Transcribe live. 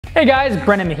Hey guys,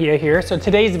 Brennan Mejia here. So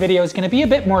today's video is going to be a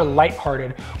bit more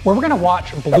lighthearted, where we're going to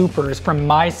watch bloopers from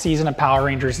my season of Power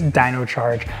Rangers Dino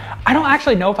Charge. I don't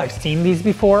actually know if I've seen these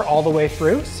before all the way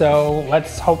through, so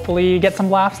let's hopefully get some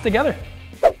laughs together.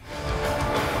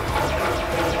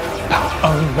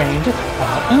 Power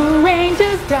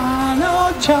Rangers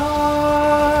Dino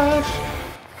Charge.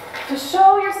 To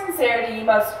show your sincerity, you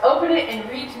must open it and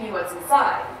read to me what's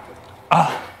inside.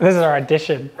 Oh, this is our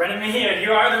audition. Brennan Mejia,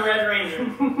 you are the Red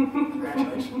Ranger.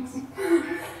 Congratulations.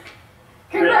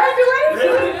 Congratulations!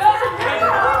 Really?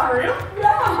 Yeah. For real?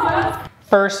 Yeah.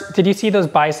 First, did you see those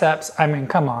biceps? I mean,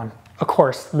 come on. Of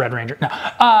course, Red Ranger. No.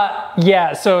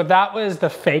 Yeah, so that was the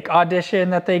fake audition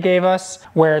that they gave us,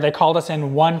 where they called us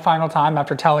in one final time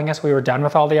after telling us we were done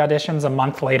with all the auditions a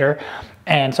month later.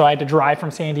 And so I had to drive from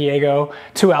San Diego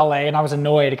to LA, and I was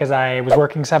annoyed because I was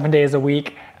working 7 days a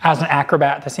week as an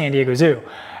acrobat at the San Diego Zoo.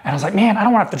 And I was like, man, I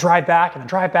don't want to have to drive back and then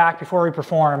drive back before we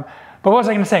perform. But what was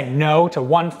I going to say? No to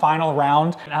one final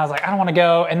round? And I was like, I don't want to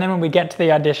go. And then when we get to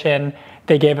the audition,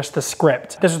 they gave us the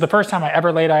script. This was the first time I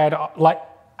ever laid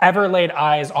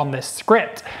eyes on this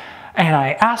script. And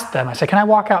I asked them, I said, can I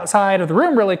walk outside of the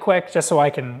room really quick just so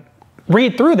I can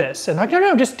read through this? And they're like,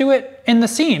 no, just do it in the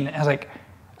scene. And I was like,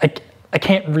 I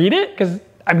can't read it? Because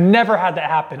I've never had that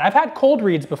happen. I've had cold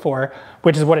reads before,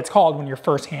 which is what it's called when you're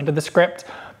first handed the script.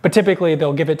 But typically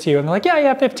they'll give it to you and they're like,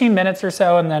 yeah, 15 minutes or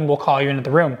so, and then we'll call you into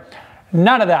the room.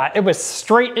 None of that. It was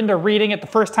straight into reading it. The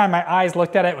first time my eyes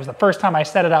looked at it, it was the first time I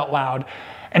said it out loud.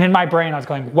 And in my brain, I was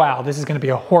going, wow, this is going to be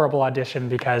a horrible audition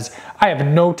because I have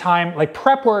no time. Like,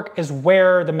 prep work is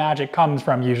where the magic comes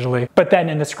from usually. But then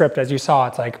in the script, as you saw,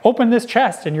 it's like, open this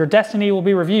chest and your destiny will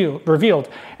be revealed.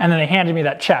 And then they handed me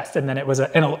that chest, and then it was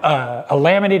a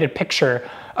laminated picture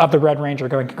of the Red Ranger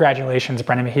going, congratulations,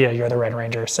 Brennan Mejia, you're the Red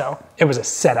Ranger. So it was a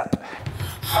setup.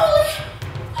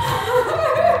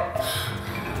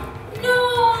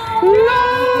 No!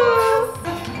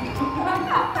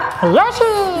 Yoshi!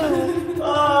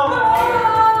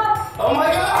 Oh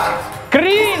my god!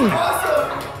 Green!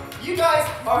 Awesome! You guys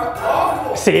are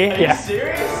awful! See? Are Yeah. you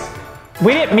serious?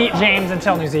 We didn't meet James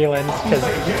until New Zealand because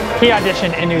he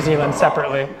auditioned in New Zealand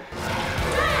separately.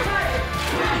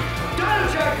 Dino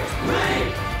Chargers!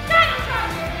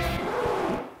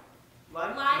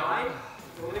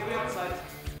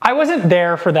 I wasn't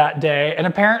there for that day, and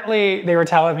apparently they were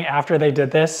telling me after they did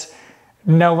this,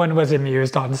 no one was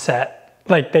amused on set.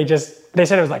 Like they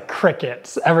said it was like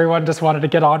crickets. Everyone just wanted to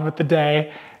get on with the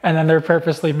day, and then they're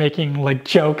purposely making like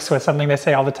jokes with something they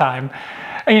say all the time.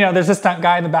 And, you know, there's this stunt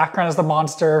guy in the background as the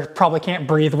monster, probably can't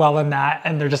breathe well in that,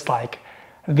 and they're just like,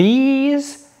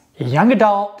 these young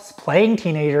adults playing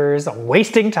teenagers,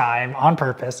 wasting time on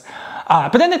purpose.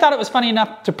 But then they thought it was funny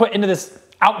enough to put into this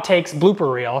outtakes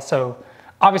blooper reel, so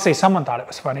obviously someone thought it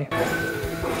was funny.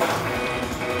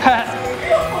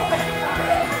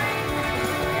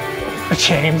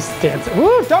 James dancing.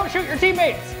 Woo, don't shoot your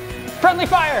teammates. Friendly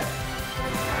fire.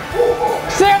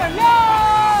 Santa,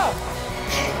 no!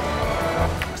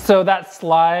 So that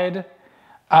slide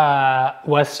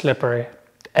was slippery,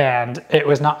 and it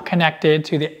was not connected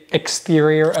to the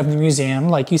exterior of the museum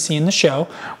like you see in the show,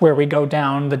 where we go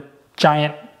down the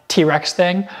giant T-Rex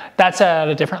thing. That's at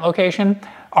a different location.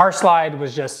 Our slide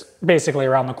was just basically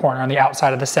around the corner on the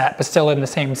outside of the set, but still in the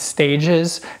same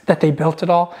stages that they built it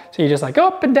all. So you just like go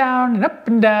up and down and up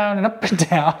and down and up and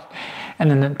down. And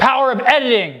then the power of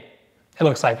editing. It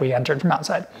looks like we entered from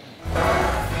outside.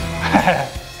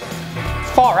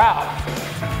 Far out.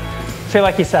 I feel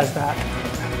like he says that.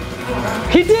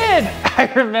 He did,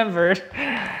 I remembered.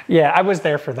 Yeah, I was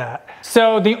there for that.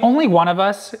 So the only one of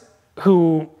us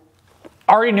who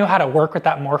already knew how to work with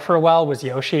that morpher well was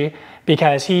Yoshi,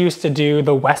 because he used to do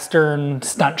the Western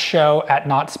stunt show at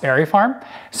Knott's Berry Farm.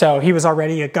 So he was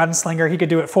already a gunslinger. He could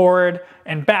do it forward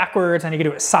and backwards, and he could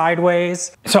do it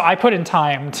sideways. So I put in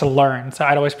time to learn. So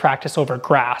I'd always practice over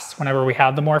grass whenever we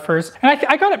had the morphers. And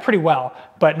I got it pretty well,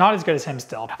 but not as good as him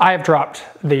still. I have dropped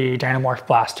the Dynamorph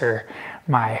Blaster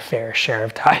my fair share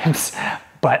of times,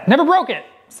 but never broke it.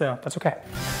 So that's okay.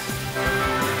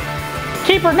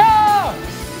 Keeper, no!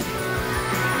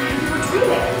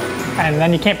 And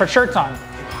then you can't put shirts on.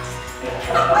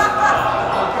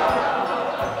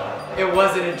 It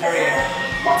wasn't a dream.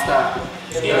 Stop.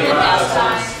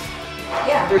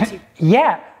 Yeah.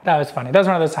 Yeah, that was funny. That was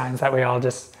one of those times that we all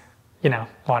just, you know,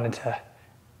 wanted to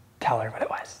tell her what it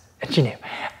was. And she knew.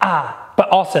 But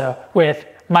also with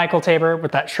Michael Tabor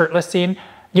with that shirtless scene,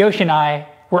 Yoshi and I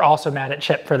were also mad at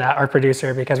Chip for that, our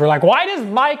producer, because we're like, why does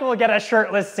Michael get a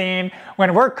shirtless scene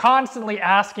when we're constantly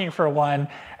asking for one?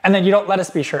 And then you don't let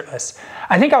us be shirtless.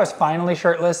 I think I was finally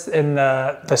shirtless in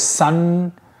the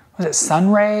sun was it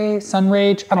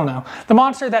Sunrage? I don't know. The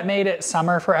monster that made it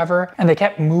summer forever, and they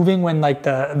kept moving when like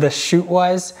the shoot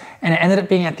was, and it ended up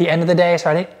being at the end of the day, so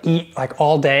I didn't eat like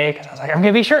all day because I was like, I'm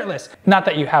gonna be shirtless. Not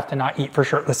that you have to not eat for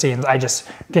shirtless scenes, I just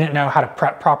didn't know how to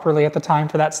prep properly at the time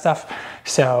for that stuff.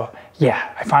 So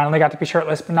yeah, I finally got to be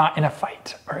shirtless, but not in a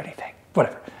fight or anything.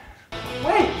 Whatever.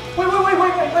 Wait.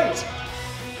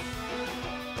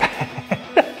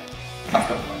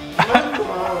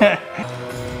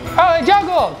 Oh, they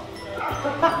juggled!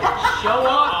 Show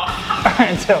off.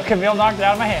 Until Camille knocked it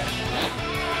out of my hand.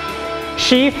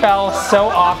 She fell so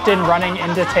often running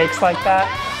into takes like that.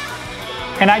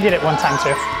 And I did it one time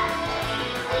too.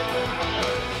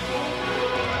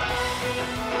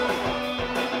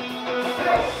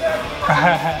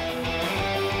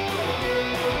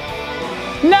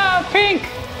 No, pink!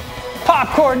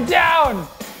 Popcorn down!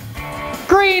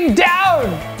 Green down!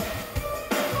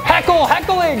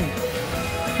 Heckling!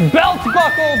 Belt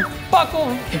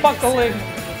buckling.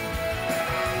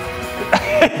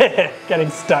 Getting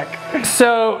stuck.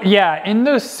 So yeah, in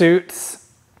those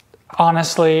suits,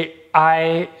 honestly,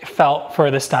 I felt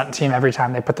for the stunt team every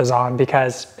time they put those on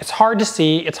because it's hard to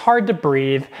see, it's hard to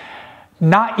breathe,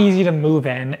 not easy to move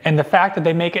in, and the fact that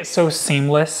they make it so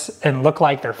seamless and look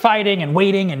like they're fighting and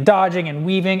waiting and dodging and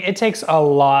weaving, it takes a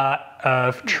lot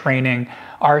of training.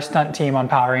 Our stunt team on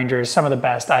Power Rangers, some of the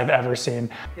best I've ever seen.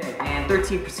 Okay, and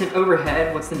 13%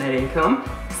 overhead, what's the net income?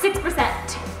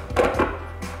 6%.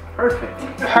 Perfect.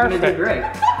 You're gonna do great.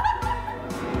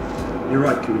 You're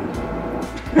right, Camille.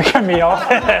 Camille,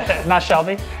 not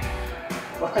Shelby.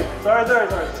 Sorry,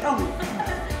 tell me.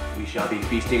 We shall be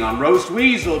feasting on roast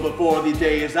weasel before the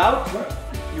day is out.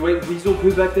 You ate weasel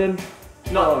poo back then?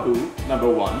 Not poo, number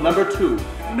one. Number two,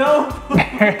 No!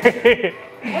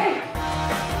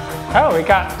 Oh, we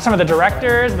got some of the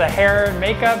directors, the hair and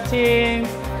makeup team,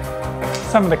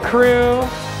 some of the crew.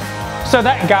 So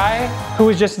that guy who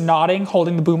was just nodding,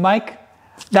 holding the boom mic,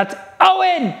 that's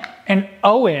Owen! And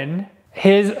Owen,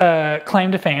 his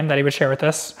claim to fame that he would share with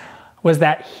us was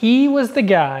that he was the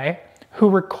guy who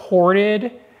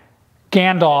recorded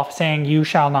Gandalf saying, "You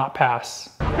shall not pass."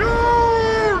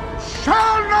 You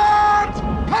shall not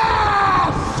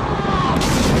pass!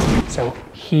 So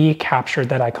he captured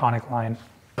that iconic line.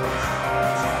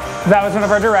 That was one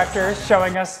of our directors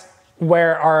showing us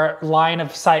where our line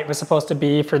of sight was supposed to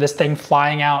be for this thing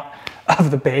flying out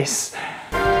of the base.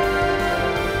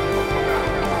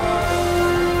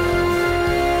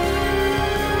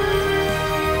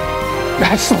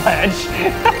 That sledge.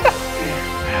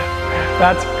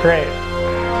 That's great.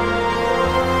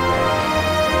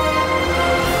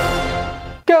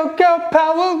 Go, go,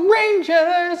 Power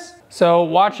Rangers! So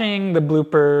watching the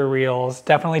blooper reels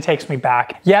definitely takes me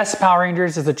back. Yes, Power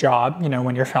Rangers is a job, you know,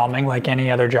 when you're filming like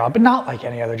any other job, but not like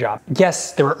any other job.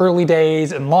 Yes, there were early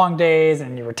days and long days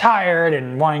and you were tired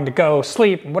and wanting to go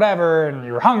sleep and whatever and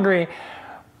you were hungry,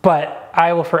 but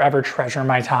I will forever treasure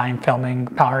my time filming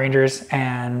Power Rangers,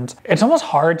 and it's almost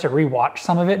hard to rewatch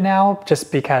some of it now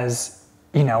just because,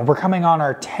 you know, we're coming on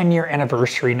our 10-year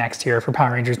anniversary next year for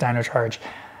Power Rangers Dino Charge.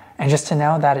 And just to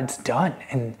know that it's done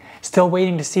and still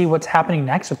waiting to see what's happening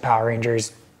next with Power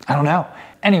Rangers, I don't know.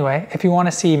 Anyway, if you want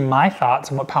to see my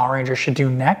thoughts on what Power Rangers should do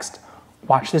next,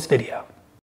 watch this video.